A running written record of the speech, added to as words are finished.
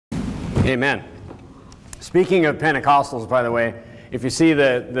Amen. Speaking of Pentecostals, by the way, if you see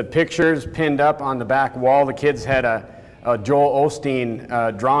the pictures pinned up on the back wall, the kids had a Joel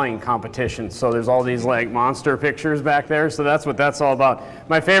Osteen drawing competition. So there's all these like monster pictures back there. So that's what that's all about.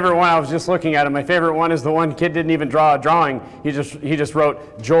 My favorite one, I was just looking at it. My favorite one is the one kid didn't even draw a drawing. He just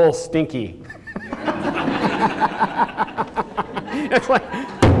wrote Joel Stinky. It's like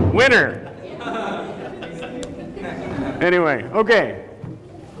winner. Anyway, okay.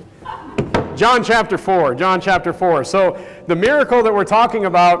 John chapter 4. So the miracle that we're talking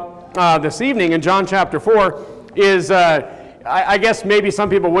about this evening in John chapter 4 is, I guess maybe some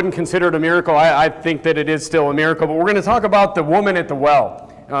people wouldn't consider it a miracle. I think that it is still a miracle, but we're going to talk about the woman at the well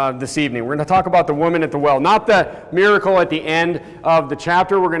this evening. We're going to talk about the woman at the well, not the miracle at the end of the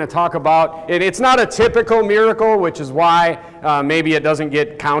chapter. We're going to talk about, it's not a typical miracle, which is why maybe it doesn't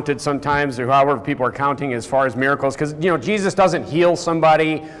get counted sometimes, or however people are counting as far as miracles, because Jesus doesn't heal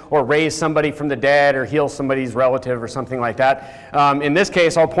somebody or raise somebody from the dead or heal somebody's relative or something like that. In this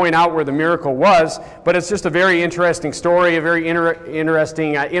case, I'll point out where the miracle was, but it's just a very interesting story, a very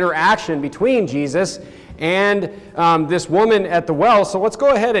interesting interaction between Jesus and this woman at the well. So let's go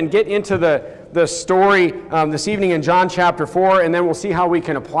ahead and get into the story this evening in John chapter 4, and then we'll see how we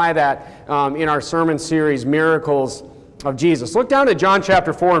can apply that in our sermon series, Miracles of Jesus. Look down at John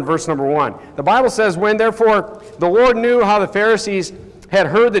chapter 4 and verse number 1. The Bible says, "When therefore the Lord knew how the Pharisees had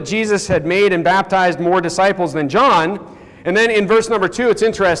heard that Jesus had made and baptized more disciples than John," and then in verse number 2, it's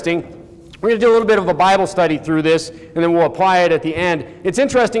interesting. We're going to do a little bit of a Bible study through this, and then we'll apply it at the end. It's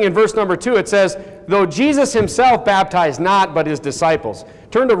interesting, in verse number 2, it says, "Though Jesus himself baptized not, but his disciples."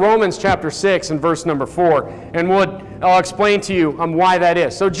 Turn to Romans chapter 6 and verse number 4, and I'll explain to you why that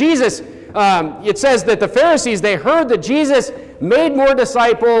is. So Jesus, it says that the Pharisees, they heard that Jesus made more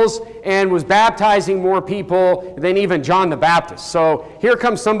disciples and was baptizing more people than even John the Baptist. So here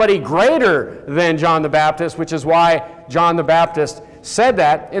comes somebody greater than John the Baptist, which is why John the Baptist said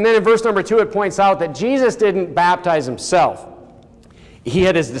that. And then in verse number 2, it points out that Jesus didn't baptize himself. He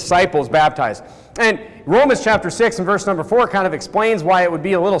had his disciples baptized. And Romans chapter 6 and verse number 4 kind of explains why it would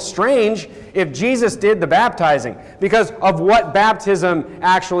be a little strange if Jesus did the baptizing, because of what baptism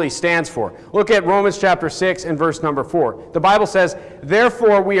actually stands for. Look at Romans chapter 6 and verse number 4. The Bible says,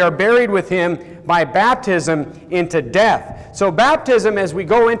 "Therefore we are buried with him by baptism into death." So baptism, as we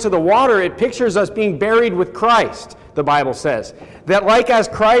go into the water, it pictures us being buried with Christ. The Bible says that like as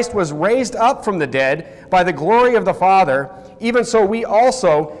Christ was raised up from the dead by the glory of the Father, even so we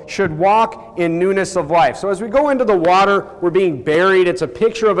also should walk in newness of life. So as we go into the water, we're being buried. It's a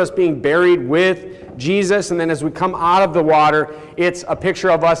picture of us being buried with Jesus. And then as we come out of the water, it's a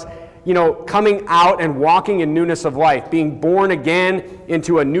picture of us, coming out and walking in newness of life, being born again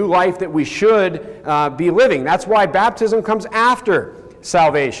into a new life that we should be living. That's why baptism comes after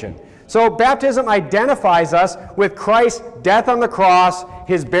salvation. So baptism identifies us with Christ's death on the cross,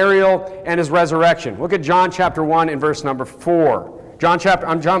 his burial, and his resurrection. Look at John chapter 1 and verse number 4. John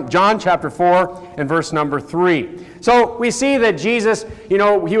chapter 4 and verse number 3. So we see that Jesus, he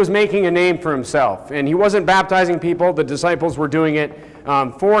was making a name for himself. And he wasn't baptizing people. The disciples were doing it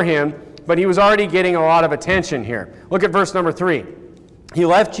for him. But he was already getting a lot of attention here. Look at verse number 3. "He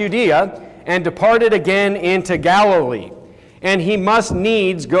left Judea and departed again into Galilee. And he must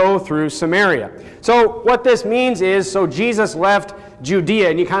needs go through Samaria." So what this means is, so Jesus left Judea,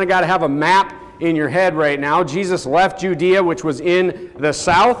 and you kind of got to have a map in your head right now. Jesus left Judea, which was in the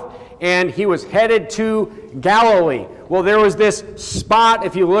south, and he was headed to Galilee. Well, there was this spot,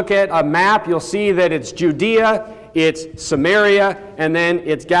 if you look at a map, you'll see that it's Judea, it's Samaria, and then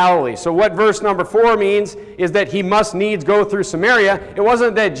it's Galilee. So what verse number 4 means is that he must needs go through Samaria. It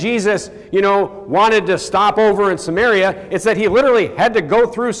wasn't that Jesus, wanted to stop over in Samaria. It's that he literally had to go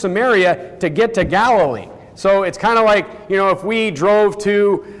through Samaria to get to Galilee. So it's kind of like, if we drove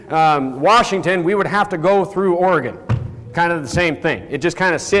to Washington, we would have to go through Oregon. Kind of the same thing. It just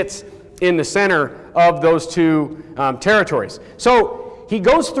kind of sits in the center of those two territories. So he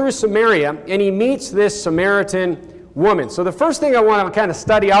goes through Samaria, and he meets this Samaritan woman. So the first thing I want to kind of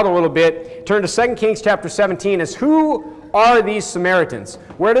study out a little bit, turn to 2 Kings chapter 17, is who are these Samaritans?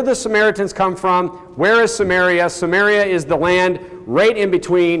 Where did the Samaritans come from? Where is Samaria? Samaria is the land right in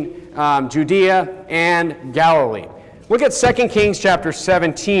between Judea and Galilee. Look at 2 Kings chapter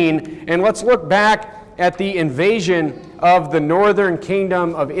 17, and let's look back at the invasion of the northern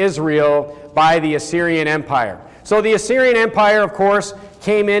kingdom of Israel by the Assyrian Empire. So the Assyrian Empire, of course,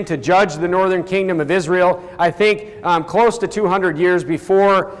 came in to judge the northern kingdom of Israel. I think close to 200 years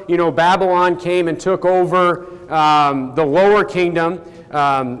before, Babylon came and took over the lower kingdom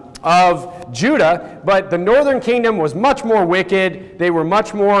of Judah, but the northern kingdom was much more wicked. They were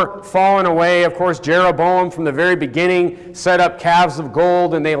much more fallen away. Of course, Jeroboam from the very beginning set up calves of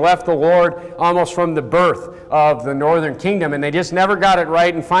gold, and they left the Lord almost from the birth of the northern kingdom, and they just never got it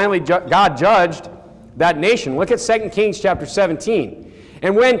right, and finally God judged that nation. Look at 2 Kings chapter 17.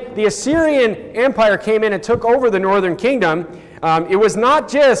 And when the Assyrian Empire came in and took over the northern kingdom, it was not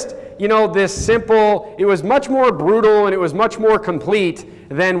just this simple, it was much more brutal and it was much more complete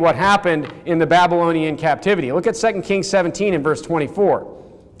than what happened in the Babylonian captivity. Look at 2 Kings 17 and verse 24.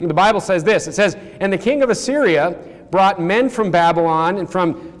 And the Bible says this, it says, "And the king of Assyria brought men from Babylon and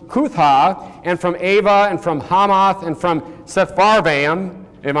from Cuthah and from Ava and from Hamath and from Sepharvaim,"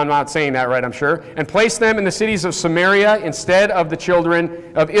 if I'm not saying that right, I'm sure, "and placed them in the cities of Samaria instead of the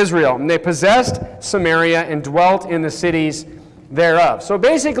children of Israel. And they possessed Samaria and dwelt in the cities thereof." So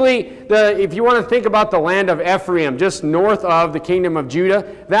basically, if you want to think about the land of Ephraim, just north of the kingdom of Judah,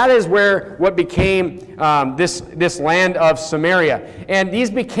 that is where what became this land of Samaria. And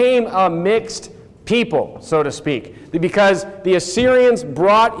these became a mixed people, so to speak, because the Assyrians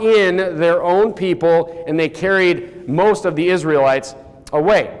brought in their own people and they carried most of the Israelites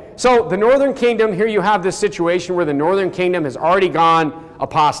away. So the northern kingdom, here you have this situation where the northern kingdom has already gone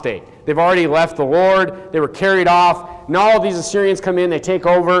apostate. They've already left the Lord. They were carried off. Now all these Assyrians come in, they take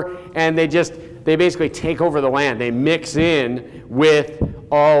over, and they basically take over the land. They mix in with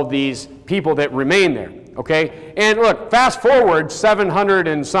all these people that remain there, okay? And look, fast forward 700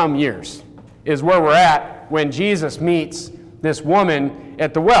 and some years is where we're at when Jesus meets this woman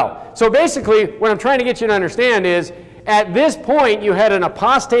at the well. So basically, what I'm trying to get you to understand is, at this point, you had an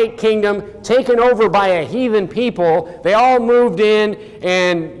apostate kingdom taken over by a heathen people. They all moved in,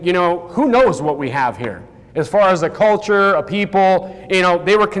 and, who knows what we have here. As far as a culture, a people,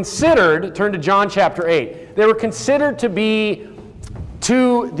 they were considered, turn to John chapter 8, they were considered to be,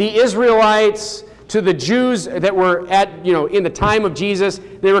 to the Israelites, to the Jews that were in the time of Jesus,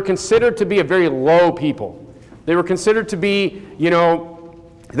 they were considered to be a very low people. They were considered to be,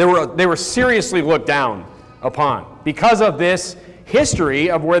 they were seriously looked down upon because of this history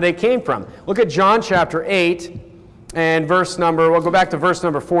of where they came from. Look at John chapter 8 and we'll go back to verse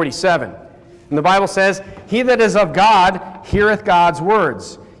number 47. And the Bible says, "He that is of God heareth God's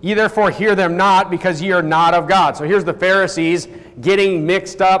words. Ye therefore hear them not, because ye are not of God." So here's the Pharisees getting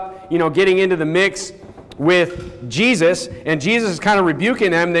mixed up, getting into the mix with Jesus, and Jesus is kind of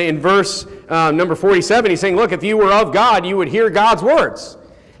rebuking them. In verse number 47, he's saying, look, if you were of God, you would hear God's words.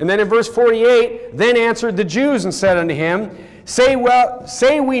 And then in verse 48, "Then answered the Jews and said unto him, Say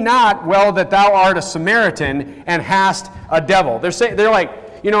we not well that thou art a Samaritan and hast a devil?" They're like,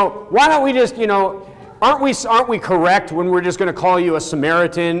 why don't we just, aren't we correct when we're just going to call you a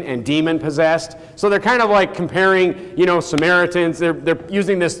Samaritan and demon possessed? So they're kind of like comparing, Samaritans. They're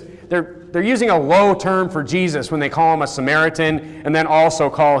using this. They're using a low term for Jesus when they call him a Samaritan, and then also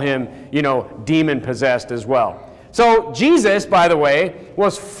call him, demon possessed as well. So Jesus, by the way,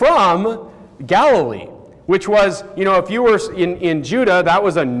 was from Galilee, which was, if you were in Judah, that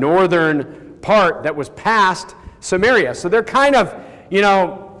was a northern part that was past Samaria. So they're kind of,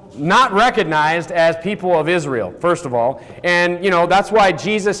 not recognized as people of Israel, first of all. And, that's why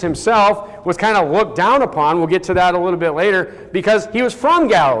Jesus himself was kind of looked down upon. We'll get to that a little bit later, because he was from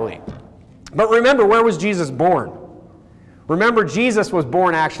Galilee. But remember, where was Jesus born? Remember, Jesus was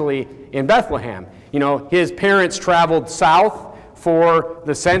born actually in Bethlehem. His parents traveled south for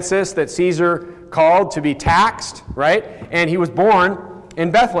the census that Caesar called to be taxed, right? And he was born in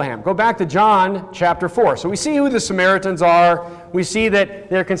Bethlehem. Go back to John chapter 4. So we see who the Samaritans are. We see that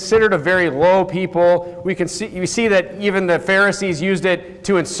they're considered a very low people. We see that even the Pharisees used it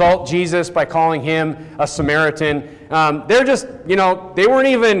to insult Jesus by calling him a Samaritan. They're just, they weren't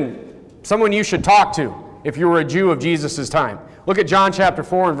even someone you should talk to if you were a Jew of Jesus' time. Look at John chapter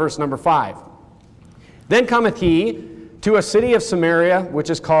 4 and verse number 5. "Then cometh he to a city of Samaria,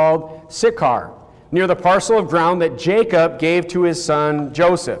 which is called Sychar, near the parcel of ground that Jacob gave to his son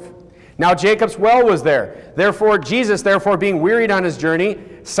Joseph. Now Jacob's well was there. Therefore Jesus, being wearied on his journey,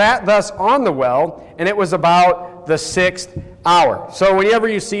 sat thus on the well, and it was about the 6th hour." So whenever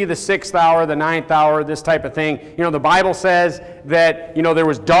you see the 6th hour, the 9th hour, this type of thing, the Bible says that, there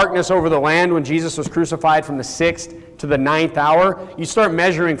was darkness over the land when Jesus was crucified from the 6th to the 9th hour. You start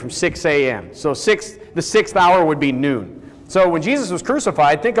measuring from 6 a.m. So the 6th hour would be noon. So when Jesus was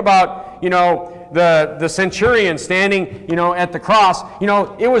crucified, think about, the centurion standing, at the cross.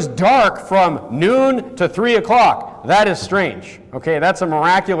 It was dark from noon to 3 o'clock. that is strange. Okay, that's a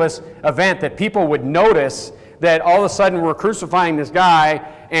miraculous event that people would notice that all of a sudden we're crucifying this guy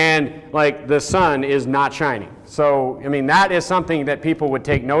and like the sun is not shining. So, I mean, that is something that people would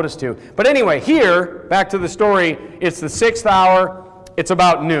take notice to. But anyway, here, back to the story, it's the 6th hour, it's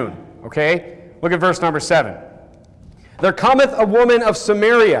about noon. Okay, look at verse number 7. There cometh a woman of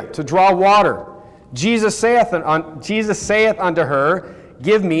Samaria to draw water. Jesus saith unto her,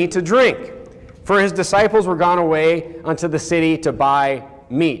 Give me to drink. For his disciples were gone away unto the city to buy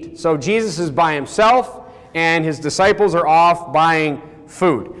meat. So Jesus is by himself, and his disciples are off buying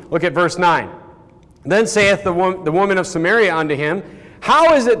food. Look at verse 9. Then saith the woman of Samaria unto him,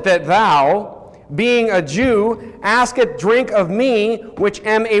 How is it that thou, being a Jew, asketh drink of me, which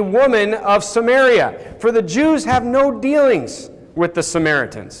am a woman of Samaria? For the Jews have no dealings with the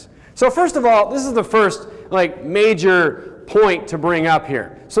Samaritans. So first of all, this is the first major point to bring up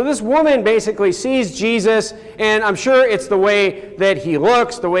here. So this woman basically sees Jesus, and I'm sure it's the way that he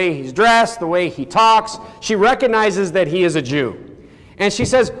looks, the way he's dressed, the way he talks. She recognizes that he is a Jew. And she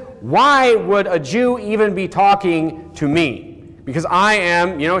says, why would a Jew even be talking to me? Because I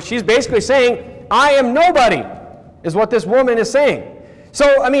am, she's basically saying, I am nobody, is what this woman is saying.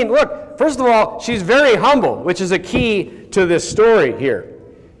 So, I mean, look, first of all, she's very humble, which is a key to this story here.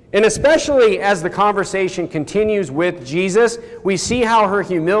 And especially as the conversation continues with Jesus, we see how her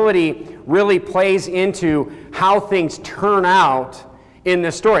humility really plays into how things turn out in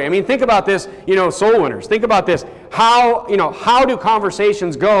this story. I mean, think about this, soul winners. Think about this. How do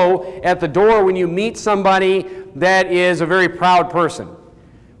conversations go at the door when you meet somebody that is a very proud person?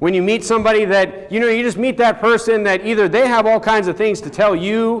 When you meet somebody that, you just meet that person that either they have all kinds of things to tell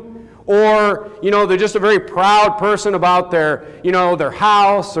you, or, they're just a very proud person about their, their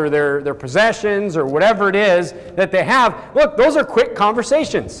house or their possessions or whatever it is that they have. Look, those are quick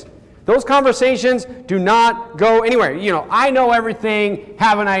conversations. Those conversations do not go anywhere. I know everything,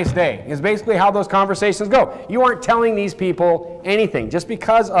 have a nice day, is basically how those conversations go. You aren't telling these people anything just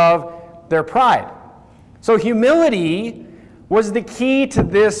because of their pride. So humility was the key to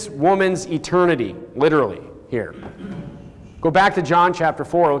this woman's eternity, literally, here. Go back to John chapter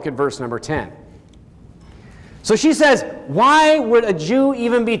 4, look at verse number 10. So she says, why would a Jew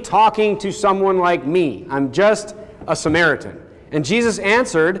even be talking to someone like me? I'm just a Samaritan. And Jesus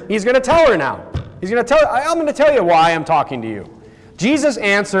answered, he's going to tell her now. I'm going to tell you why I'm talking to you. Jesus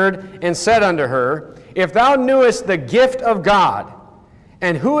answered and said unto her, If thou knewest the gift of God,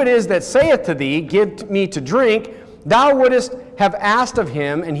 and who it is that saith to thee, Give me to drink, thou wouldest have asked of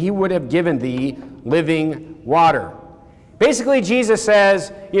him, and he would have given thee living water. Basically, Jesus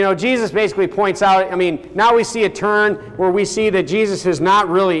says, Jesus basically points out, now we see a turn where we see that Jesus is not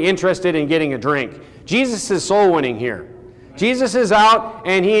really interested in getting a drink. Jesus is soul winning here. Jesus is out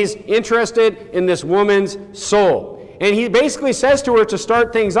and he's interested in this woman's soul. And he basically says to her to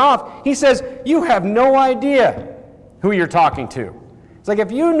start things off, he says, you have no idea who you're talking to. It's like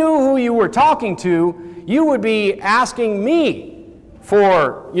if you knew who you were talking to, you would be asking me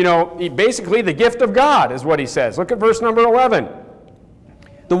for, basically the gift of God is what he says. Look at verse number 11.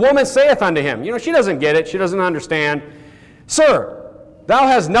 The woman saith unto him, she doesn't get it, she doesn't understand. Sir, thou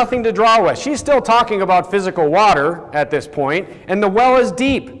hast nothing to draw with. She's still talking about physical water at this point, and the well is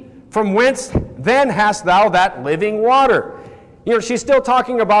deep. From whence then hast thou that living water? She's still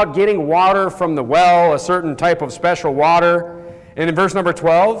talking about getting water from the well, a certain type of special water. And in verse number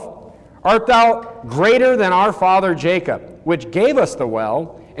 12, Art thou greater than our father Jacob, which gave us the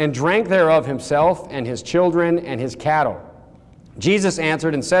well, and drank thereof himself, and his children, and his cattle? Jesus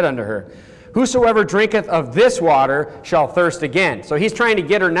answered and said unto her, Whosoever drinketh of this water shall thirst again. So he's trying to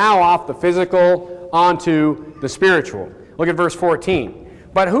get her now off the physical onto the spiritual. Look at verse 14.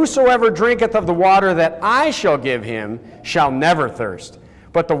 But whosoever drinketh of the water that I shall give him shall never thirst.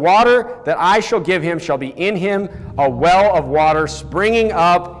 But the water that I shall give him shall be in him a well of water springing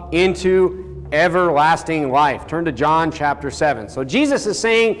up into everlasting life. Turn to John chapter 7. So Jesus is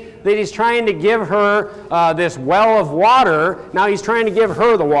saying that he's trying to give her this well of water. Now he's trying to give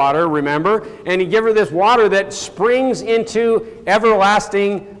her the water, remember? And he give her this water that springs into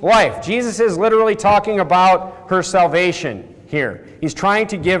everlasting life. Jesus is literally talking about her salvation here. He's trying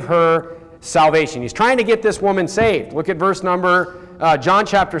to give her salvation. He's trying to get this woman saved. Look at verse number John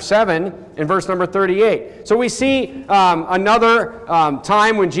chapter 7 and verse number 38. So we see another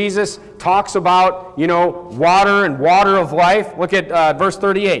time when Jesus talks about, water and water of life. Look at verse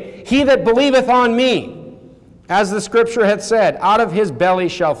 38. He that believeth on me, as the scripture hath said, out of his belly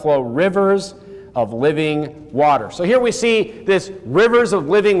shall flow rivers of living water. So here we see this rivers of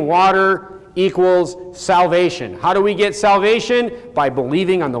living water equals salvation. How do we get salvation? By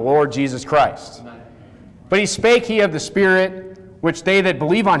believing on the Lord Jesus Christ. But he spake he of the Spirit, which they that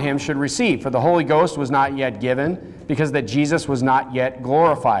believe on him should receive. For the Holy Ghost was not yet given, because that Jesus was not yet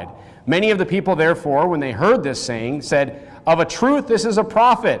glorified. Many of the people, therefore, when they heard this saying, said, Of a truth this is a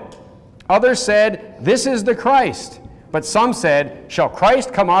prophet. Others said, This is the Christ. But some said, Shall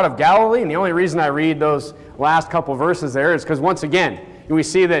Christ come out of Galilee? And the only reason I read those last couple verses there is because, once again, we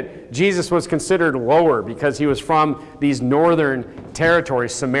see that Jesus was considered lower because he was from these northern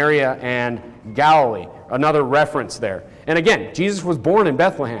territories, Samaria and Galilee. Another reference there. And again, Jesus was born in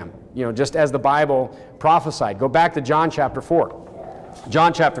Bethlehem, just as the Bible prophesied. Go back to John chapter 4.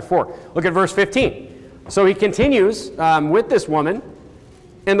 John chapter 4. Look at verse 15. So he continues with this woman.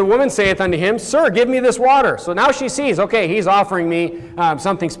 And the woman saith unto him, Sir, give me this water. So now she sees, okay, he's offering me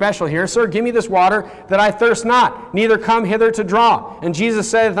something special here. Sir, give me this water that I thirst not, neither come hither to draw. And Jesus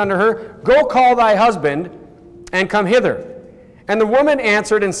saith unto her, Go call thy husband, and come hither. And the woman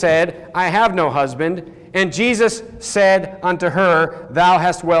answered and said, I have no husband. And Jesus said unto her, Thou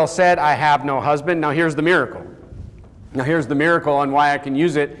hast well said, I have no husband. Now here's the miracle. Now here's the miracle on why I can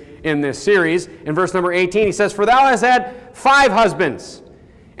use it in this series. In verse number 18, he says, For thou hast had 5 husbands.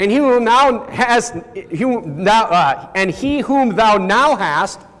 And he whom thou now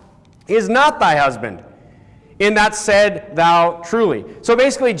hast is not thy husband. In that said thou truly. So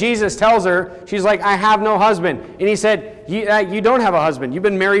basically Jesus tells her, she's like, I have no husband. And he said, you don't have a husband. You've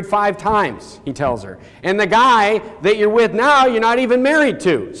been married 5 times, he tells her. And the guy that you're with now, you're not even married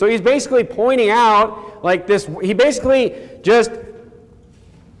to. So he's basically pointing out like this. He basically just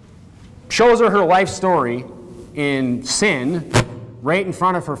shows her life story in sin right in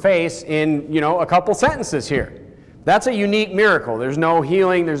front of her face in, a couple sentences here. That's a unique miracle. There's no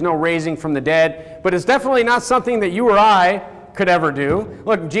healing, there's no raising from the dead, but it's definitely not something that you or I could ever do.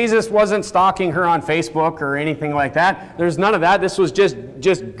 Look, Jesus wasn't stalking her on Facebook or anything like that. There's none of that. This was just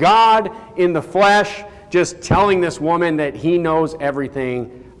God in the flesh, just telling this woman that he knows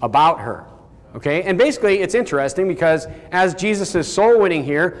everything about her. Okay? And basically, it's interesting because as Jesus is soul winning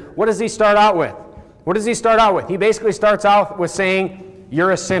here, what does he start out with? What does he start out with? He basically starts out with saying,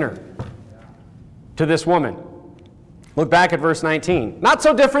 You're a sinner to this woman. Look back at verse 19. Not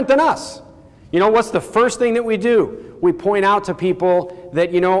so different than us. What's the first thing that we do? We point out to people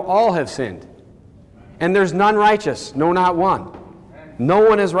that, all have sinned. And there's none righteous. No, not one. No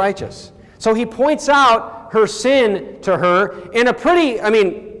one is righteous. So he points out her sin to her in a pretty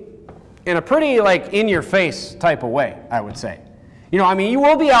like in-your-face type of way, I would say. You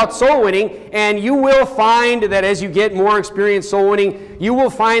will be out soul winning, and you will find that as you get more experience soul winning, you will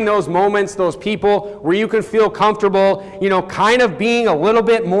find those moments, those people where you can feel comfortable, kind of being a little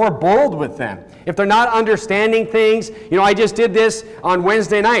bit more bold with them. If they're not understanding things, I just did this on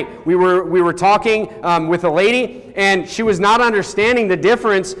Wednesday night. We were talking with a lady, and she was not understanding the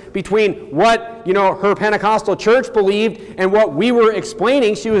difference between what her Pentecostal church believed and what we were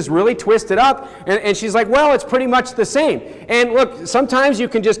explaining. She was really twisted up, and she's like, well, it's pretty much the same. And look, sometimes you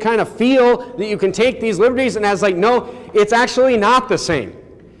can just kind of feel that you can take these liberties, and I was like, no, it's actually not the same.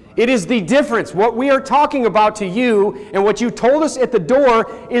 It is the difference. What we are talking about to you and what you told us at the door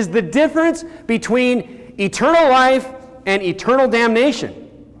is the difference between eternal life and eternal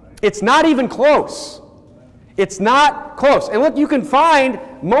damnation. It's not even close. It's not close. And look, you can find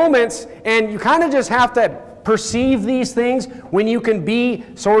moments, and you kind of just have to perceive these things when you can be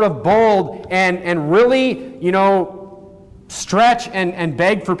sort of bold and really, stretch and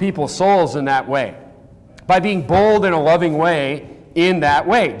beg for people's souls in that way. By being bold in a loving way in that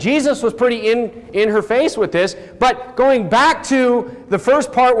way. Jesus was pretty in her face with this, but going back to the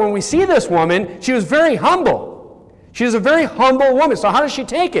first part when we see this woman, she was very humble. She was a very humble woman. So how does she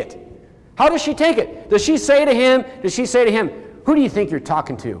take it? How does she take it? Does she say to him, who do you think you're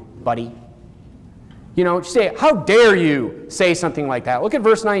talking to, buddy? She say, how dare you say something like that? Look at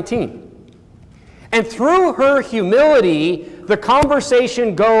verse 19. And through her humility, the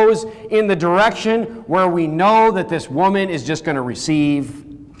conversation goes in the direction where we know that this woman is just going to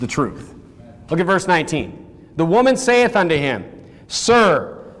receive the truth. Look at verse 19. The woman saith unto him,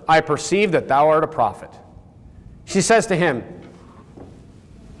 Sir, I perceive that thou art a prophet. She says to him,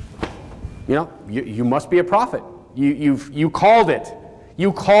 you must be a prophet. You called it.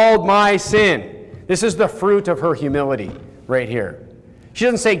 You called my sin. This is the fruit of her humility right here. She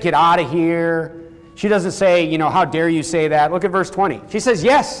doesn't say, get out of here. She doesn't say, how dare you say that. Look at verse 20. She says,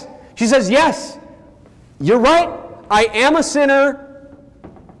 yes. She says, yes. You're right. I am a sinner.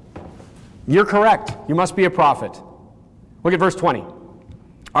 You're correct. You must be a prophet. Look at verse 20.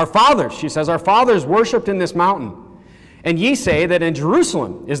 Our fathers, she says, our fathers worshipped in this mountain. And ye say that in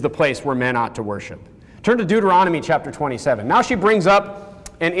Jerusalem is the place where men ought to worship. Turn to Deuteronomy chapter 27. Now she brings up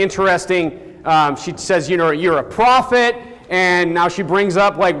an interesting she says, you know, you're a prophet, and now she brings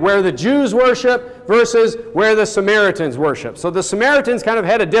up like where the Jews worship versus where the Samaritans worship. So the Samaritans kind of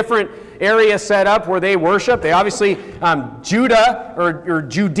had a different area set up where they worship. They obviously, Judah or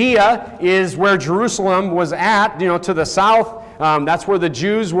Judea is where Jerusalem was at, you know, to the south. That's where the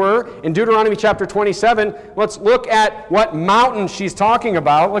Jews were. In Deuteronomy chapter 27, let's look at what mountain she's talking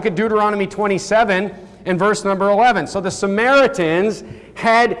about. Look at Deuteronomy 27 and verse number 11. So the Samaritans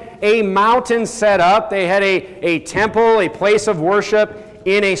had a mountain set up. They had a temple, a place of worship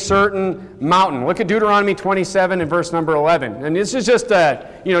in a certain mountain. Look at Deuteronomy 27 and verse number 11. And this is just,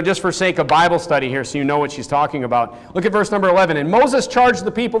 you know, just for sake of Bible study here so you know what she's talking about. Look at verse number 11. And Moses charged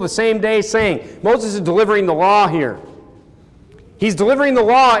the people the same day, saying, Moses is delivering the law here. He's delivering the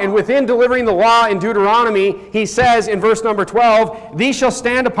law, and within delivering the law in Deuteronomy, he says in verse number 12, These shall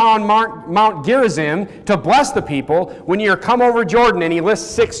stand upon Mount Gerizim to bless the people when ye are come over Jordan. And he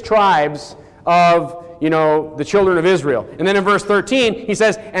lists 6 tribes of, you know, the children of Israel. And then in verse 13, he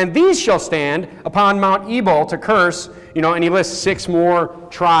says, And these shall stand upon Mount Ebal to curse, you know, and he lists 6 more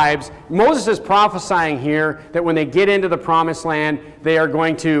tribes. Moses is prophesying here that when they get into the promised land, they're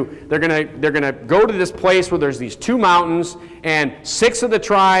going to go to this place where there's these 2 mountains, and 6 of the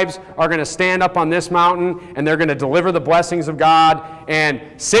tribes are going to stand up on this mountain, and they're going to deliver the blessings of God, and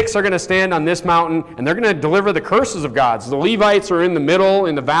 6 are going to stand on this mountain, and they're going to deliver the curses of God. So the Levites are in the middle,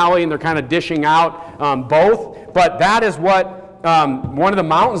 in the valley, and they're kind of dishing out both. But that is what one of the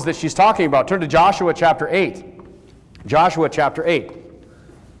mountains that she's talking about. Turn to Joshua chapter 8. Joshua chapter 8.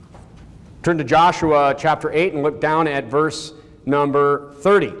 Turn to Joshua chapter 8 and look down at verse number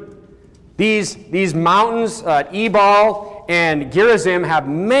 30. These mountains, Ebal and Gerizim, have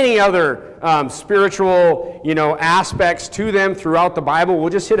many other spiritual, you know, aspects to them throughout the Bible.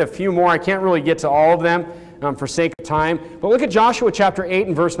 We'll just hit a few more. I can't really get to all of them for sake of time. But look at Joshua chapter 8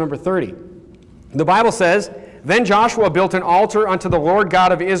 and verse number 30. The Bible says, Then Joshua built an altar unto the Lord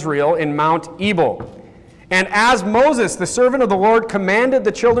God of Israel in Mount Ebal. And as Moses, the servant of the Lord, commanded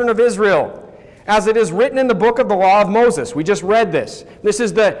the children of Israel, as it is written in the book of the law of Moses. We just read this. This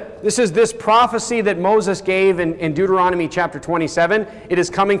is this prophecy that Moses gave in Deuteronomy chapter 27. It is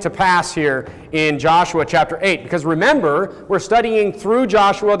coming to pass here in Joshua chapter 8. Because remember, we're studying through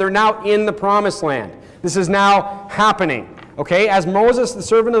Joshua. They're now in the promised land. This is now happening. Okay? As Moses, the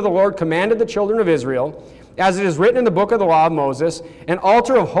servant of the Lord, commanded the children of Israel, as it is written in the book of the law of Moses, an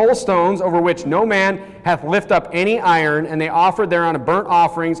altar of whole stones over which no man hath lift up any iron, and they offered thereon burnt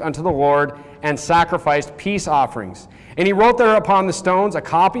offerings unto the Lord, and sacrificed peace offerings. And he wrote there upon the stones a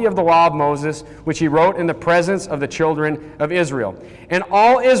copy of the law of Moses, which he wrote in the presence of the children of Israel. And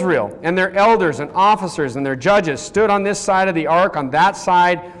all Israel, and their elders, and officers, and their judges, stood on this side of the ark, on that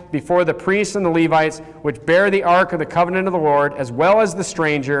side, before the priests and the Levites, which bear the ark of the covenant of the Lord, as well as the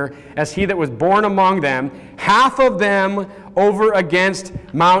stranger, as he that was born among them, half of them over against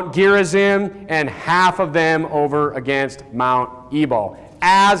Mount Gerizim, and half of them over against Mount Ebal,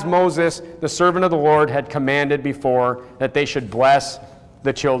 as Moses, the servant of the Lord, had commanded before, that they should bless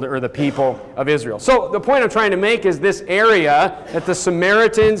the children, or the people of Israel. So the point I'm trying to make is this area that the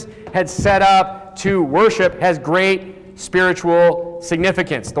Samaritans had set up to worship has great spiritual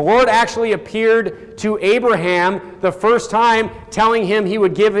significance. The Lord actually appeared to Abraham the first time, telling him he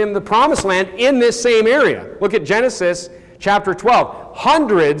would give him the promised land in this same area. Look at Genesis chapter 12.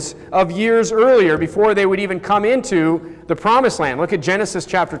 Hundreds of years earlier, before they would even come into the promised land. Look at Genesis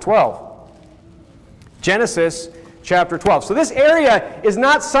chapter 12. Genesis chapter 12. So this area is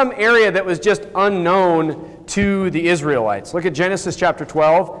not some area that was just unknown to the Israelites. Look at Genesis chapter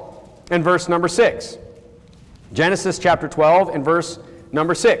 12 and verse number 6. Genesis chapter 12 and verse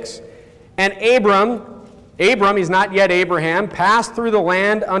number 6. And Abram, he's not yet Abraham, passed through the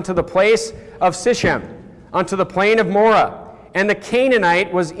land unto the place of Sichem, unto the plain of Moreh. And the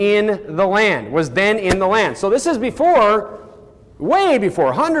Canaanite was in the land, was then in the land. So this is before, way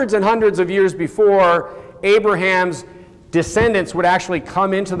before, hundreds and hundreds of years before Abraham's descendants would actually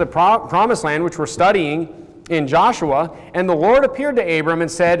come into the promised land, which we're studying in Joshua. And the Lord appeared to Abram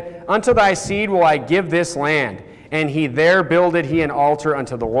and said, Unto thy seed will I give this land. And he there builded he an altar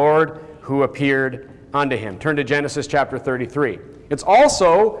unto the Lord who appeared unto him. Turn to Genesis chapter 33. It's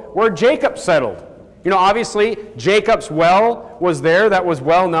also where Jacob settled. You know, obviously, Jacob's well was there. That was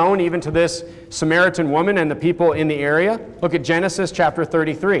well known even to this Samaritan woman and the people in the area. Look at Genesis chapter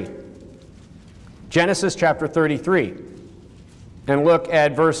 33. Genesis chapter 33. And look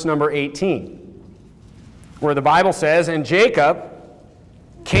at verse number 18. Where the Bible says, And Jacob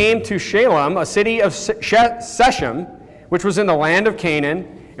came to Shalem, a city of Shechem, which was in the land of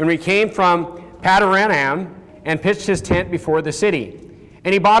Canaan, and he came from Padanaram, and pitched his tent before the city.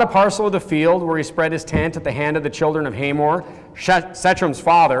 And he bought a parcel of the field where he spread his tent at the hand of the children of Hamor, Shechem's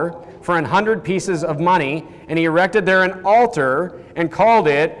father, for 100 pieces of money, and he erected there an altar and called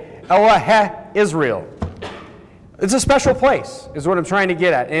it Eloheh Israel. It's a special place, is what I'm trying to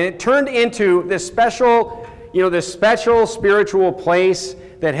get at. And it turned into this special, this special spiritual place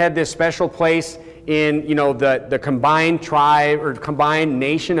that had this special place in, the combined tribe or combined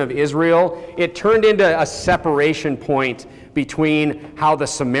nation of Israel. It turned into a separation point between how the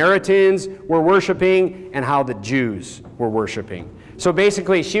Samaritans were worshiping and how the Jews were worshiping. So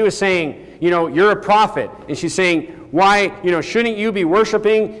basically, she was saying, you're a prophet. And she's saying, why, shouldn't you be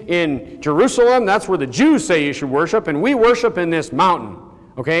worshiping in Jerusalem? That's where the Jews say you should worship, and we worship in this mountain.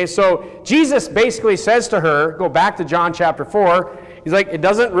 Okay, so Jesus basically says to her, go back to John chapter 4, he's like, it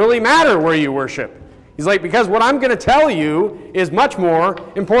doesn't really matter where you worship. He's like, because what I'm going to tell you is much more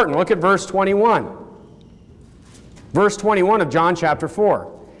important. Look at verse 21. Verse 21 of John chapter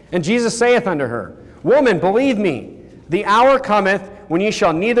 4. And Jesus saith unto her, Woman, believe me, the hour cometh when ye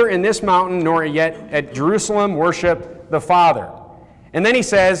shall neither in this mountain nor yet at Jerusalem worship the Father. And then he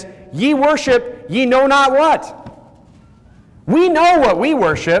says, Ye worship, ye know not what. We know what we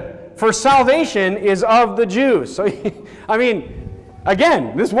worship, for salvation is of the Jews. So, I mean,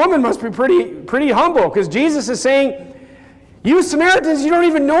 again, this woman must be pretty humble, because Jesus is saying, you Samaritans, you don't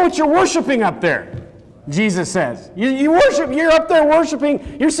even know what you're worshiping up there. Jesus says. You worship, you're up there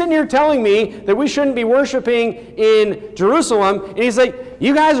worshiping, you're sitting here telling me that we shouldn't be worshiping in Jerusalem. And he's like,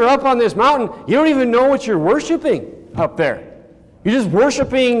 you guys are up on this mountain, you don't even know what you're worshiping up there. You're just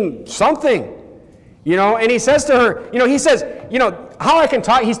worshiping something. And he says to her, he says, how I can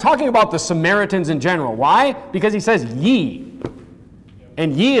talk, he's talking about the Samaritans in general. Why? Because he says ye.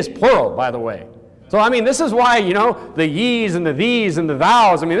 And ye is plural, by the way. So, I mean, this is why, the ye's and the these and the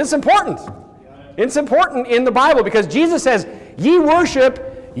thous, I mean, this is important. It's important in the Bible because Jesus says, ye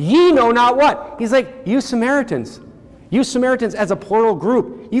worship, ye know not what. He's like, you Samaritans as a plural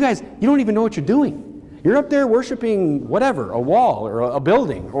group, you guys, you don't even know what you're doing. You're up there worshiping whatever, a wall or a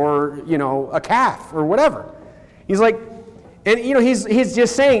building or, a calf or whatever. He's like, and, he's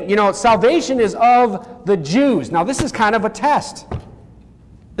just saying, salvation is of the Jews. Now, this is kind of a test.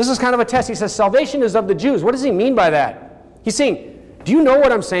 This is kind of a test. He says, salvation is of the Jews. What does he mean by that? He's saying, do you know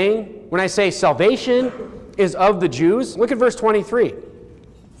what I'm saying? When I say salvation is of the Jews, look at verse 23.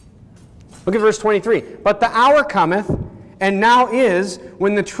 Look at verse 23. But the hour cometh, and now is,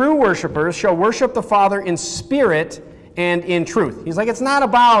 when the true worshipers shall worship the Father in spirit and in truth. He's like, it's not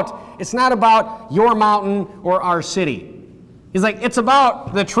about your mountain or our city. He's like, it's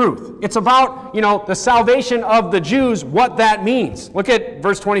about the truth. It's about, the salvation of the Jews, what that means. Look at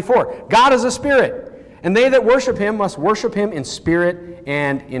verse 24. God is a spirit. And they that worship him must worship him in spirit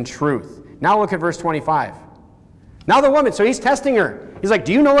and in truth. Now look at verse 25. Now the woman, so he's testing her. He's like,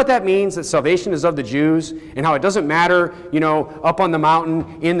 do you know what that means, that salvation is of the Jews, and how it doesn't matter, up on the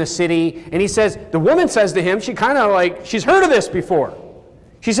mountain, in the city? And he says, the woman says to him, she kind of like, she's heard of this before.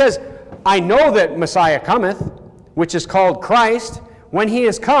 She says, I know that Messiah cometh, which is called Christ. When he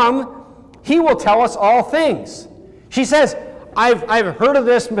is come, he will tell us all things. She says, I've heard of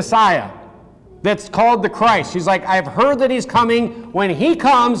this Messiah that's called the Christ. She's like, I've heard that he's coming. When he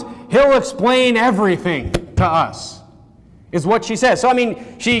comes, he'll explain everything to us, is what she says. So, I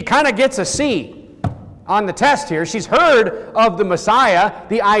mean, she kind of gets a C on the test here. She's heard of the Messiah,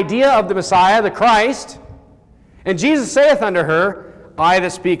 the idea of the Messiah, the Christ. And Jesus saith unto her, I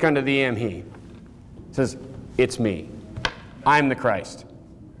that speak unto thee am he. Says, it's me. I'm the Christ.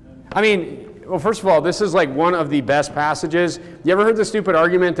 I mean, well, first of all, this is like one of the best passages. You ever heard the stupid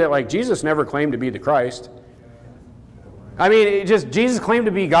argument that like Jesus never claimed to be the Christ? I mean, Jesus claimed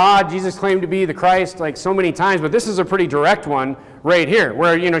to be God. Jesus claimed to be the Christ like so many times, but this is a pretty direct one right here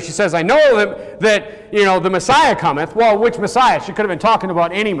where, she says, I know that the Messiah cometh. Well, which Messiah? She could have been talking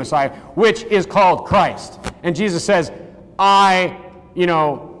about any Messiah, which is called Christ. And Jesus says, I,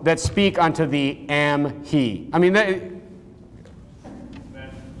 that speak unto thee am he. I mean,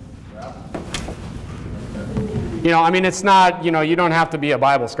 it's not, you don't have to be a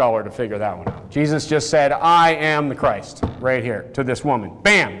Bible scholar to figure that one out. Jesus just said, I am the Christ, right here, to this woman.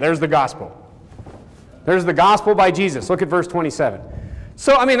 Bam, there's the gospel. There's the gospel by Jesus. Look at verse 27.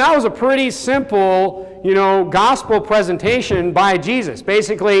 So, that was a pretty simple, gospel presentation by Jesus.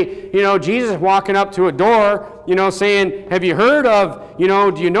 Basically, Jesus walking up to a door, saying, have you heard of, do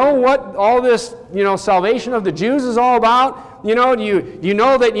you know what all this, salvation of the Jews is all about? Do you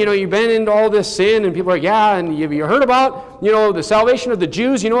know that, you've been into all this sin? And people are like, yeah, and have you heard about, the salvation of the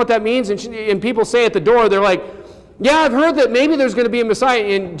Jews? You know what that means? And people say at the door, they're like, yeah, I've heard that maybe there's going to be a Messiah.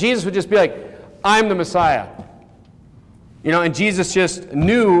 And Jesus would just be like, I'm the Messiah. You know, and Jesus just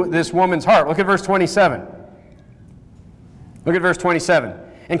knew this woman's heart. Look at verse 27. Look at verse 27.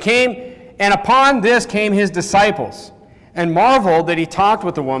 And upon this came his disciples, and marveled that he talked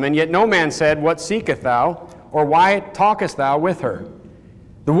with the woman, yet no man said, What seekest thou? Or why talkest thou with her?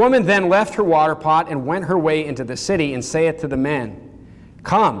 The woman then left her water pot, and went her way into the city, and saith to the men,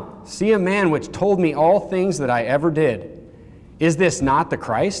 Come, see a man which told me all things that I ever did. Is this not the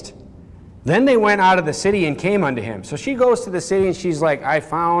Christ? Then they went out of the city and came unto him. So she goes to the city and she's like, I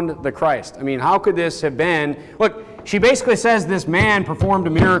found the Christ. I mean, how could this have been? Look, she basically says this man performed a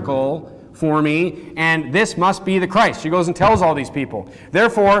miracle for me, and this must be the Christ. She goes and tells all these people.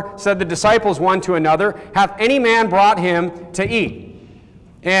 Therefore, said the disciples one to another, Hath any man brought him to eat?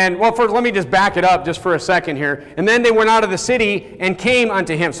 And, well, first, let me just back it up just for a second here. And then they went out of the city and came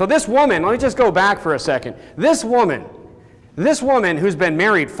unto him. So this woman, let me just go back for a second. This woman who's been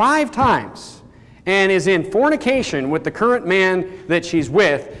married 5 times and is in fornication with the current man that she's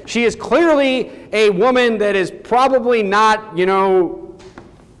with, she is clearly a woman that is probably not, you know,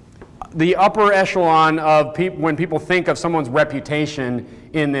 the upper echelon of when people think of someone's reputation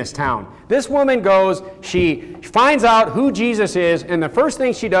in this town. This woman goes, she finds out who Jesus is, and the first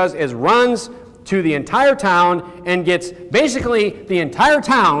thing she does is runs to the entire town and gets basically the entire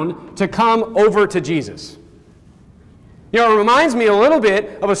town to come over to Jesus. You know, it reminds me a little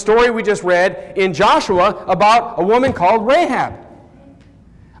bit of a story we just read in Joshua about a woman called Rahab.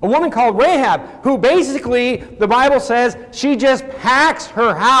 A woman called Rahab, who basically, the Bible says, she just packs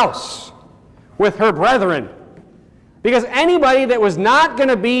her house with her brethren. Because anybody that was not going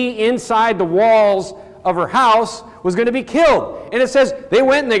to be inside the walls of her house was going to be killed. And it says they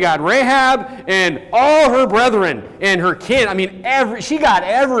went and they got Rahab and all her brethren and her kin. I mean, she got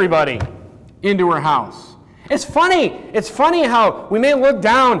everybody into her house. It's funny how we may look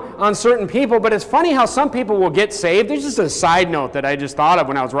down on certain people, but it's funny how some people will get saved. There's just a side note that I just thought of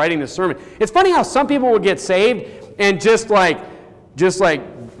when I was writing this sermon. It's funny how some people will get saved and just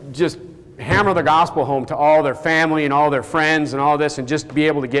hammer the gospel home to all their family and all their friends and all this, and just be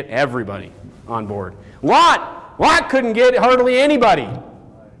able to get everybody on board. Lot couldn't get hardly anybody.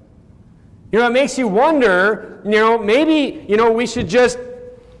 You know, it makes you wonder, you know, maybe, you know, we should just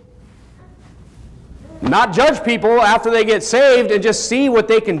not judge people after they get saved and just see what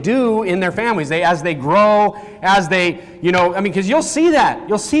they can do in their families as they grow, as they, you know, I mean, because you'll see that.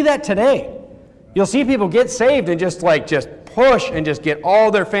 You'll see that today. You'll see people get saved and just push and just get all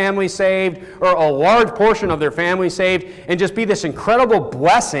their family saved, or a large portion of their family saved, and just be this incredible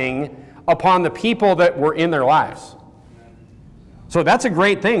blessing upon the people that were in their lives. So that's a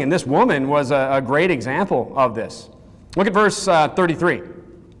great thing, and this woman was a great example of this. Look at verse 33.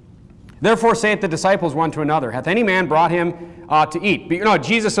 Therefore saith the disciples one to another, Hath any man brought him to eat? But, you know,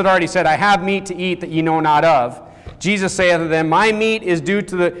 Jesus had already said, I have meat to eat that ye know not of. Jesus saith to them, My meat is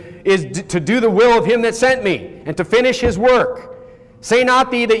to do the will of him that sent me, and to finish his work. Say not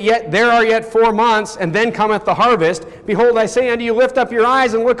thee that there are yet 4 months, and then cometh the harvest. Behold, I say unto you, lift up your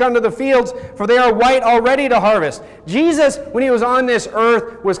eyes and look unto the fields, for they are white already to harvest. Jesus, when he was on this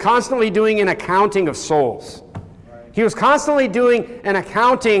earth, was constantly doing an accounting of souls. He was constantly doing an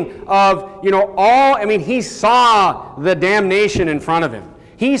accounting of, you know, he saw the damnation in front of him.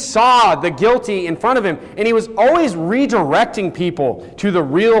 He saw the guilty in front of him, and he was always redirecting people to the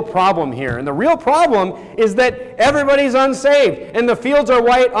real problem here. And the real problem is that everybody's unsaved, and the fields are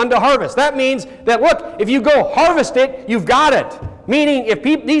white unto harvest. That means that, look, if you go harvest it, you've got it. Meaning, if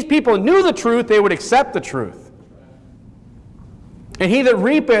these people knew the truth, they would accept the truth. And he that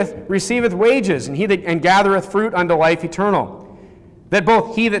reapeth receiveth wages, and gathereth fruit unto life eternal, that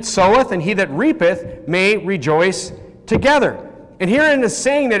both he that soweth and he that reapeth may rejoice together. And herein is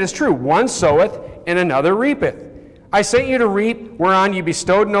saying that is true. One soweth and another reapeth. I sent you to reap, whereon you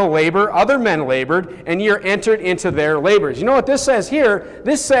bestowed no labor. Other men labored, and ye are entered into their labors. You know what this says here?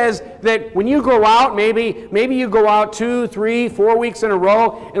 This says that when you go out, maybe you go out 2, 3, 4 weeks in a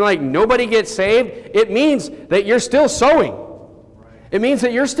row, and nobody gets saved. It means that you're still sowing. It means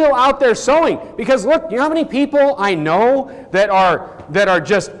that you're still out there sowing. Because look, you know how many people I know that are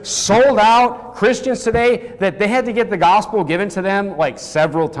just sold out Christians today, that they had to get the gospel given to them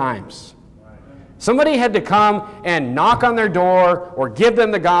several times. Somebody had to come and knock on their door or give them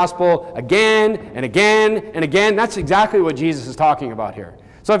the gospel again and again and again. That's exactly what Jesus is talking about here.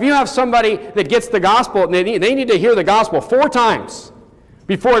 So if you have somebody that gets the gospel, and they need to hear the gospel 4 times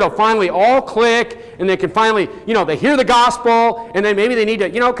before it'll finally all click, and they can finally, they hear the gospel, and then maybe they need to,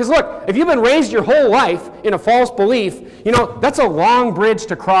 because look, if you've been raised your whole life in a false belief, that's a long bridge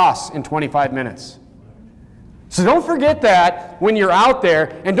to cross in 25 minutes. So don't forget that when you're out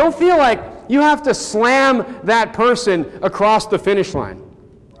there, and don't feel like, You have to slam that person across the finish line.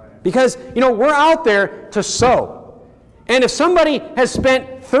 Because, we're out there to sow. And if somebody has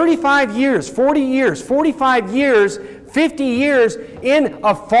spent 35 years, 40 years, 45 years, 50 years in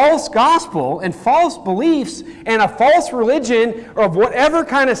a false gospel and false beliefs and a false religion or of whatever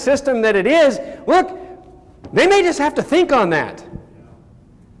kind of system that it is, look, they may just have to think on that.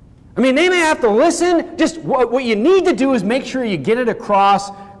 I mean, they may have to listen. Just what you need to do is make sure you get it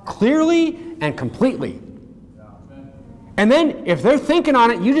across clearly and completely. And then if they're thinking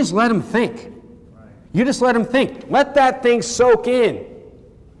on it, you just let them think. You just let them think. Let that thing soak in.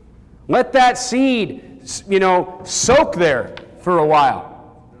 Let that seed, soak there for a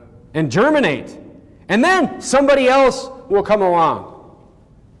while and germinate. And then somebody else will come along.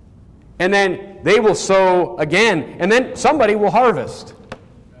 And then they will sow again. And then somebody will harvest.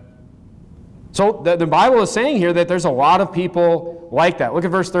 So the Bible is saying here that there's a lot of people like that. Look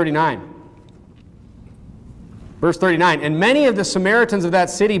at verse 39. Verse 39, and many of the Samaritans of that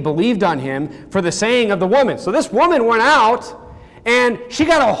city believed on him for the saying of the woman. So this woman went out, and she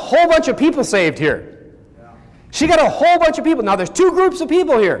got a whole bunch of people saved here. She got a whole bunch of people. Now there's two groups of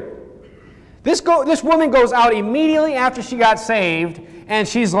people here. This woman goes out immediately after she got saved, and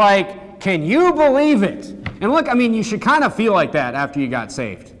she's like, can you believe it? And look, I mean, you should kind of feel like that after you got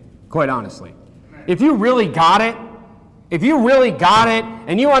saved, quite honestly. If you really got it, and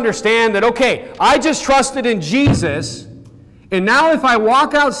you understand that, okay, I just trusted in Jesus, and now if I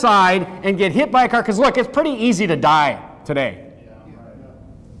walk outside and get hit by a car, because look, it's pretty easy to die today.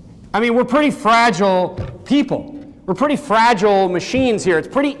 I mean, we're pretty fragile people. We're pretty fragile machines here. It's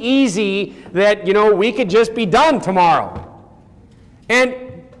pretty easy that, we could just be done tomorrow. And,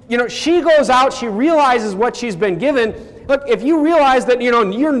 she goes out, she realizes what she's been given. Look, if you realize that,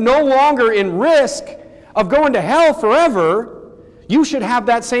 you're no longer in risk of going to hell forever, you should have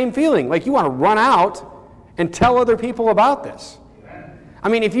that same feeling. Like you want to run out and tell other people about this. I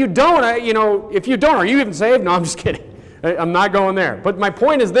mean, if you don't, are you even saved? No, I'm just kidding. I'm not going there. But my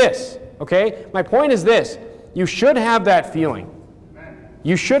point is this, okay? My point is this. You should have that feeling.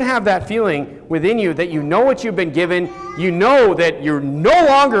 You should have that feeling within you that you know what you've been given. You know that you're no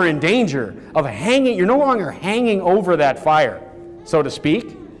longer in danger of hanging. You're no longer hanging over that fire, so to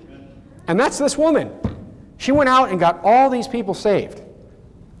speak. And that's this woman. She went out and got all these people saved.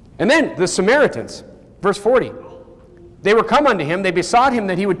 And then the Samaritans, verse 40. They were come unto him. They besought him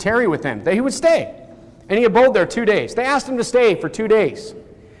that he would tarry with them, that he would stay. And he abode there 2 days. They asked him to stay for 2 days.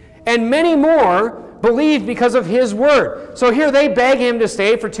 And many more believed because of his word. So here they beg him to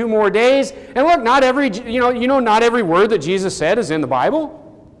stay for 2 more days. And look, not every word that Jesus said is in the Bible.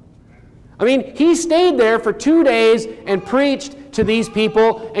 I mean, he stayed there for 2 days and preached to these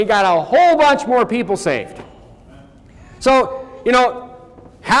people and got a whole bunch more people saved. So,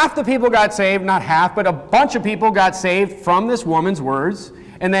 half the people got saved, not half, but a bunch of people got saved from this woman's words.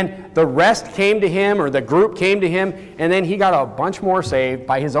 And then the rest came to him, or the group came to him, and then he got a bunch more saved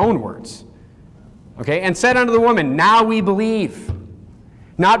by his own words. Okay, and said unto the woman, now we believe,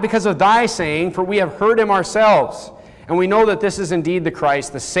 not because of thy saying, for we have heard him ourselves. And we know that this is indeed the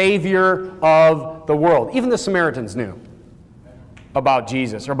Christ, the Savior of the world. Even the Samaritans knew about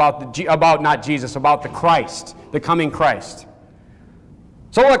Jesus, or about the Christ, the coming Christ.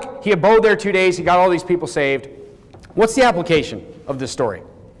 So look, he abode there 2 days. He got all these people saved. What's the application of this story?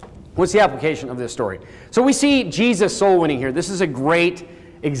 What's the application of this story? So we see Jesus soul winning here. This is a great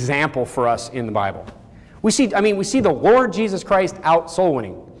example for us in the Bible. We see the Lord Jesus Christ out soul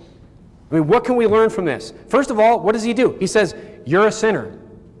winning. I mean, what can we learn from this? First of all, what does he do? He says, you're a sinner.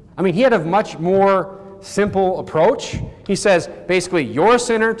 I mean, he had a much more simple approach. He says, basically, you're a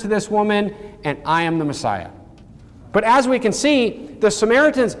sinner to this woman, and I am the Messiah. But as we can see, the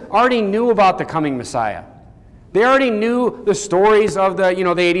Samaritans already knew about the coming Messiah. They already knew the stories of they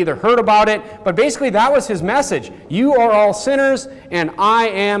had either heard about it, but basically that was his message. You are all sinners, and I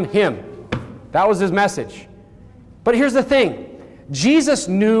am him. That was his message. But here's the thing. Jesus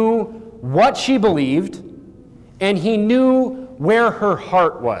knew what she believed, and he knew where her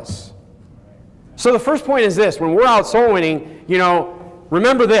heart was. So the first point is this. When we're out soul winning,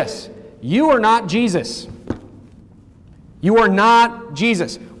 remember this. You are not Jesus. You are not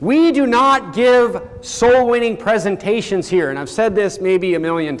Jesus. We do not give soul-winning presentations here. And I've said this maybe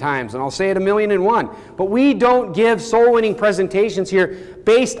 1,000,000 times, and I'll say it 1,000,001. But we don't give soul-winning presentations here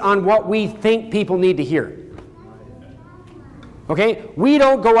based on what we think people need to hear. Okay? We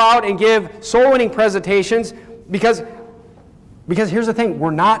don't go out and give soul-winning presentations because here's the thing. We're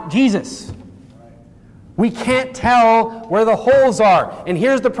not Jesus. We can't tell where the holes are. And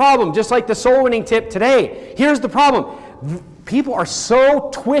here's the problem. Just like the soul-winning tip today. Here's the problem. people are so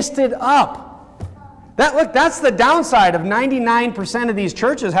twisted up. Look, that's the downside of 99% of these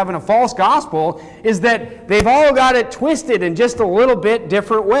churches having a false gospel, is that they've all got it twisted in just a little bit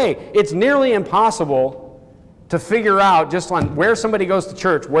different way. It's nearly impossible to figure out just on where somebody goes to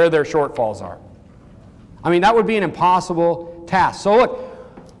church where their shortfalls are. I mean, that would be an impossible task. So look,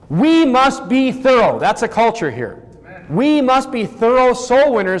 we must be thorough. That's a culture here. We must be thorough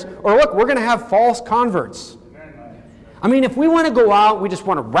soul winners, or look, we're going to have false converts. I mean, if we want to go out, we just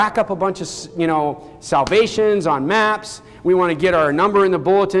want to rack up a bunch of, salvations on maps. We want to get our number in the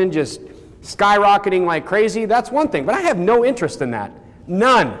bulletin just skyrocketing like crazy. That's one thing. But I have no interest in that.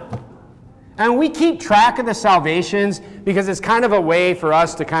 None. And we keep track of the salvations because it's kind of a way for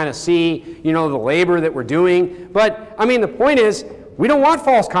us to kind of see, the labor that we're doing. But, I mean, the point is, we don't want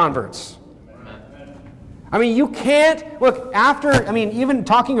false converts. I mean, you can't, look, even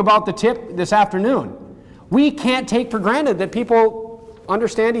talking about the tip this afternoon, we can't take for granted that people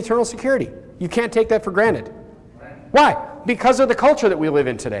understand eternal security. You can't take that for granted. Why? Because of the culture that we live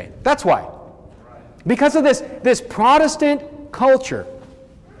in today. That's why. Because of this Protestant culture.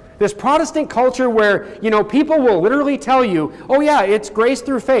 This Protestant culture where, people will literally tell you, oh yeah, it's grace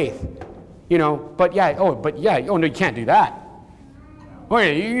through faith. No, you can't do that. Oh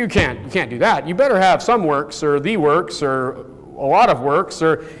yeah, you can't do that. You better have some works, or the works, or a lot of works,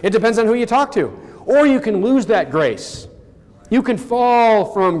 or it depends on who you talk to. Or you can lose that grace. You can fall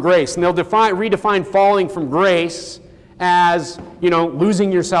from grace. And they'll redefine falling from grace as,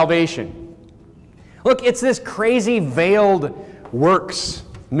 losing your salvation. Look, it's this crazy veiled works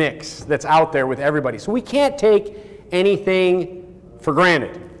mix that's out there with everybody. So we can't take anything for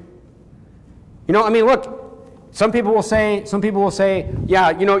granted. Look, some people will say, yeah,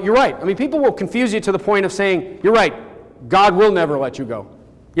 you're right. I mean, people will confuse you to the point of saying, you're right, God will never let you go.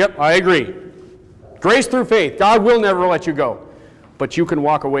 Yep, I agree. Grace through faith, God will never let you go. But you can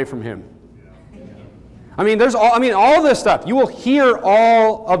walk away from Him. I mean, all this stuff. You will hear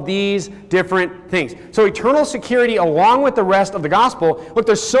all of these different things. So eternal security along with the rest of the gospel. Look,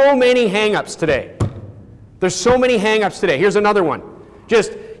 there's so many hang-ups today. There's so many hang-ups today. Here's another one.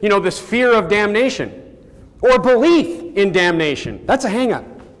 Just, this fear of damnation or belief in damnation. That's a hang-up.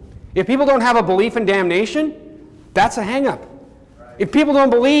 If people don't have a belief in damnation, that's a hang-up. If people don't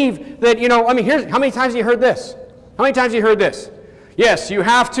believe that, here's how many times have you heard this? How many times have you heard this? Yes, you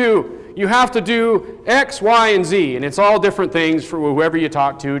have to do X, Y, and Z, and it's all different things for whoever you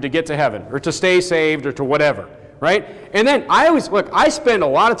talk to get to heaven, or to stay saved, or to whatever, right? And then I spend a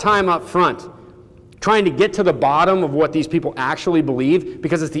lot of time up front trying to get to the bottom of what these people actually believe,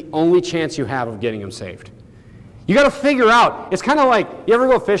 because it's the only chance you have of getting them saved. You got to figure out, it's kind of like, you ever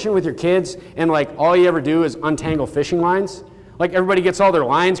go fishing with your kids, and all you ever do is untangle fishing lines? Like everybody gets all their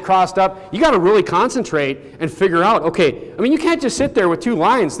lines crossed up. You got to really concentrate and figure out, okay, you can't just sit there with two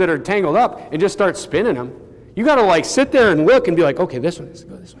lines that are tangled up and just start spinning them. You got to sit there and look and be like, okay, this one has to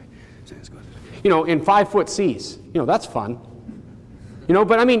go this way. This one has to go this way. In 5-foot seas. That's fun.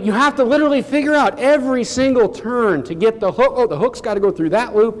 But you have to literally figure out every single turn to get the hook. Oh, the hook's got to go through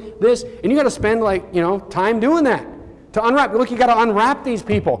that loop, this, and you got to spend time doing that to unwrap. Look, you got to unwrap these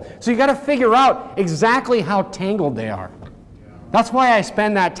people. So you got to figure out exactly how tangled they are. That's why I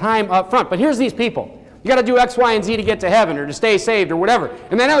spend that time up front. But here's these people. You got to do X, Y, and Z to get to heaven, or to stay saved, or whatever.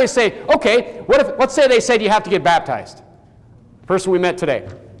 And then I always say, okay, let's say they said you have to get baptized. Person we met today.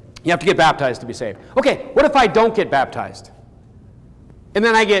 You have to get baptized to be saved. Okay, what if I don't get baptized? And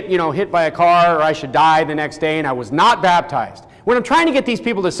then I get, hit by a car, or I should die the next day, and I was not baptized. What I'm trying to get these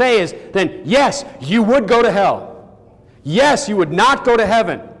people to say is, then, yes, you would go to hell. Yes, you would not go to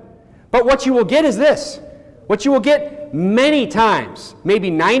heaven. But what you will get is this. What you will get many times,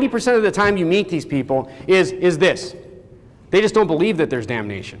 maybe 90% of the time you meet these people, is this. They just don't believe that there's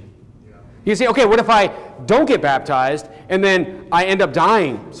damnation. You say, okay, what if I don't get baptized, and then I end up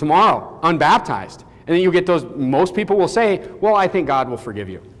dying tomorrow, unbaptized? And then you get those, most people will say, well, I think God will forgive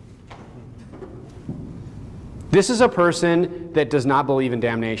you. This is a person that does not believe in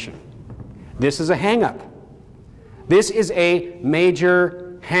damnation. This is a hang-up. This is a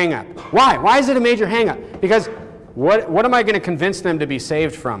major hang-up. Why? Why is it a major hang-up? Because what am I going to convince them to be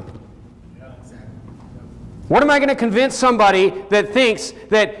saved from? What am I going to convince somebody that thinks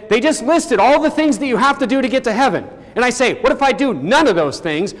that they just listed all the things that you have to do to get to heaven? And I say, what if I do none of those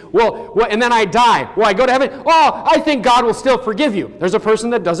things? And then I die. Will I go to heaven? Oh, I think God will still forgive you. There's a person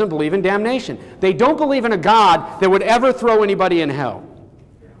that doesn't believe in damnation. They don't believe in a God that would ever throw anybody in hell.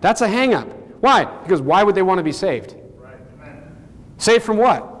 That's a hang-up. Why? Because why would they want to be saved? Saved from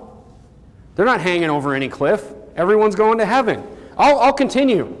what? They're not hanging over any cliff. Everyone's going to heaven. I'll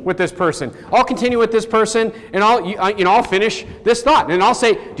continue with this person. I'll continue with this person, and I'll finish this thought. And I'll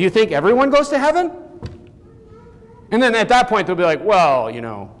say, do you think everyone goes to heaven? And then at that point, they'll be like, well,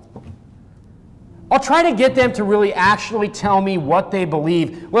 I'll try to get them to really actually tell me what they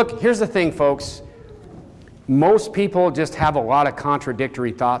believe. Look, here's the thing, folks. Most people just have a lot of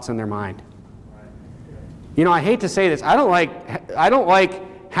contradictory thoughts in their mind. I hate to say this. I don't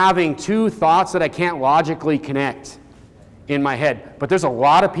like having two thoughts that I can't logically connect in my head. But there's a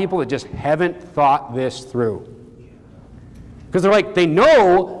lot of people that just haven't thought this through. Because they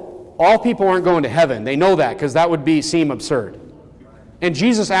know all people aren't going to heaven. They know that because that would seem absurd. And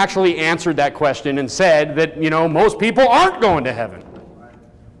Jesus actually answered that question and said that, most people aren't going to heaven.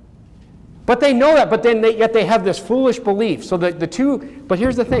 But they know that, but then yet they have this foolish belief. So but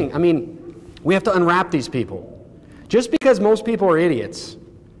here's the thing. We have to unwrap these people. Just because most people are idiots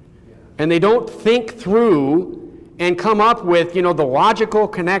and they don't think through and come up with, the logical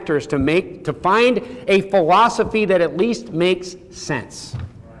connectors to find a philosophy that at least makes sense.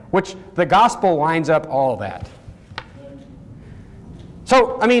 Which the gospel lines up all that.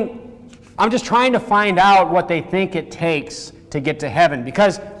 So, I'm just trying to find out what they think it takes to get to heaven.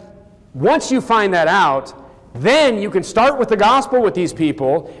 Because once you find that out, then you can start with the gospel with these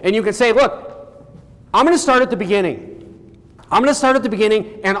people, and you can say, look, I'm going to start at the beginning. I'm going to start at the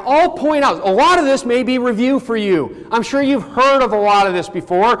beginning, and I'll point out, a lot of this may be review for you. I'm sure you've heard of a lot of this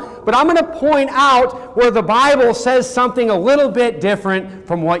before, but I'm going to point out where the Bible says something a little bit different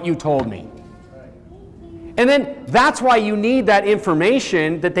from what you told me. And then that's why you need that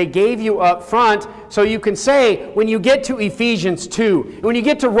information that they gave you up front, so you can say, when you get to Ephesians 2, when you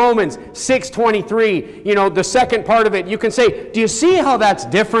get to Romans 6:23, the second part of it, you can say, do you see how that's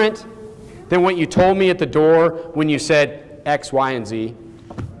different than what you told me at the door when you said X, Y, and Z?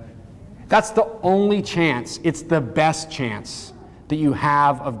 That's the only chance, it's the best chance that you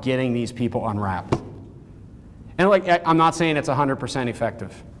have of getting these people unwrapped. And I'm not saying it's 100%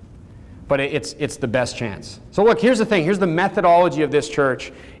 effective, but it's the best chance. So look, here's the thing. Here's the methodology of this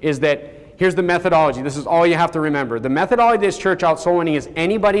church here's the methodology. This is all you have to remember. The methodology of this church out soul winning is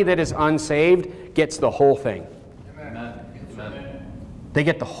anybody that is unsaved gets the whole thing. Amen. They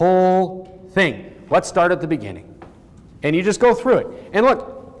get the whole thing. Let's start at the beginning. And you just go through it. And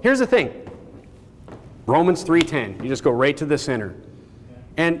look, here's the thing. Romans 3:10. You just go right to the center.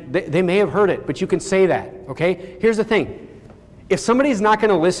 And they may have heard it, but you can say that. Okay? Here's the thing. If somebody's not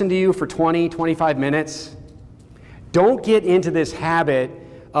going to listen to you for 20, 25 minutes, don't get into this habit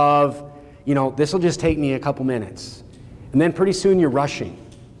of, this will just take me a couple minutes. And then pretty soon you're rushing.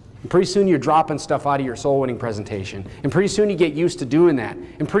 And pretty soon you're dropping stuff out of your soul winning presentation. And pretty soon you get used to doing that.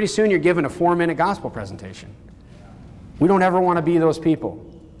 And pretty soon you're giving a 4-minute gospel presentation. We don't ever want to be those people.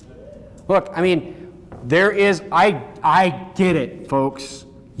 Look, I get it, folks.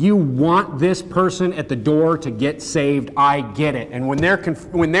 You want this person at the door to get saved. I get it. And when they're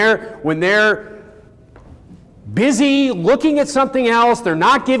busy looking at something else, they're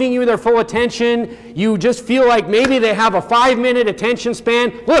not giving you their full attention, you just feel like maybe they have a 5-minute attention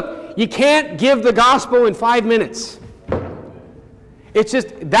span. Look, you can't give the gospel in 5 minutes. It's just,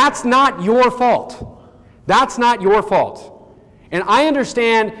 that's not your fault. That's not your fault. And I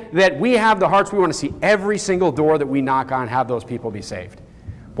understand that we have the hearts, we want to see every single door that we knock on, have those people be saved.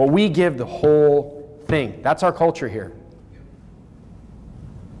 But we give the whole thing. That's our culture here.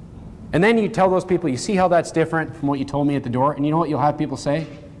 And then you tell those people, you see how that's different from what you told me at the door? And you know what you'll have people say?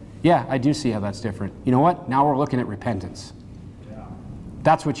 Yeah, I do see how that's different. You know what? Now we're looking at repentance. Yeah.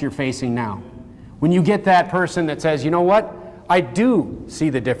 That's what you're facing now. When you get that person that says, you know what? I do see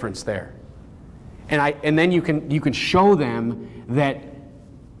the difference there. And then you can show them that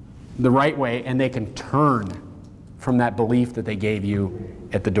the right way, and they can turn from that belief that they gave you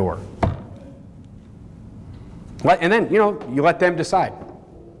at the door. And then, you let them decide.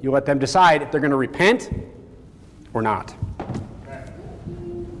 You let them decide if they're going to repent or not.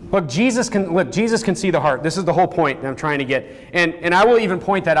 Look, Jesus can see the heart. This is the whole point that I'm trying to get. And I will even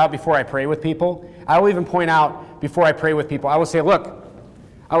point that out before I pray with people. I will even point out before I pray with people. I will say, look,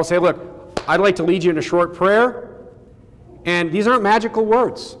 I'd like to lead you in a short prayer. And these aren't magical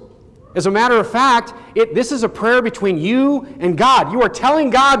words. As a matter of fact, this is a prayer between you and God. You are telling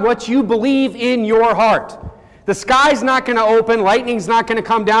God what you believe in your heart. The sky's not going to open. Lightning's not going to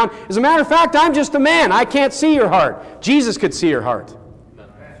come down. As a matter of fact, I'm just a man. I can't see your heart. Jesus could see your heart.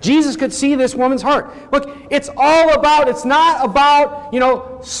 Jesus could see this woman's heart. Look, it's not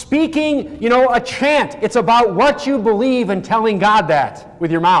about, speaking, a chant. It's about what you believe and telling God that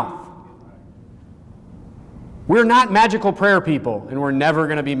with your mouth. We're not magical prayer people, and we're never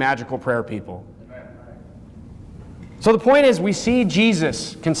going to be magical prayer people. So the point is, we see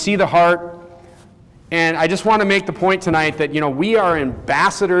Jesus, can see the heart, and I just want to make the point tonight that, we are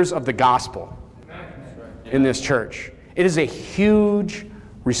ambassadors of the gospel in this church. It is a huge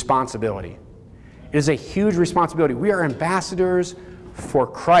responsibility. It is a huge responsibility. We are ambassadors for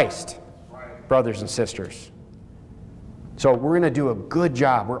Christ, brothers and sisters. So we're going to do a good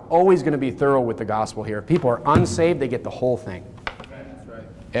job. We're always going to be thorough with the gospel here. If people are unsaved, they get the whole thing.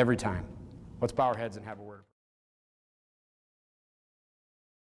 Every time. Let's bow our heads and have a word.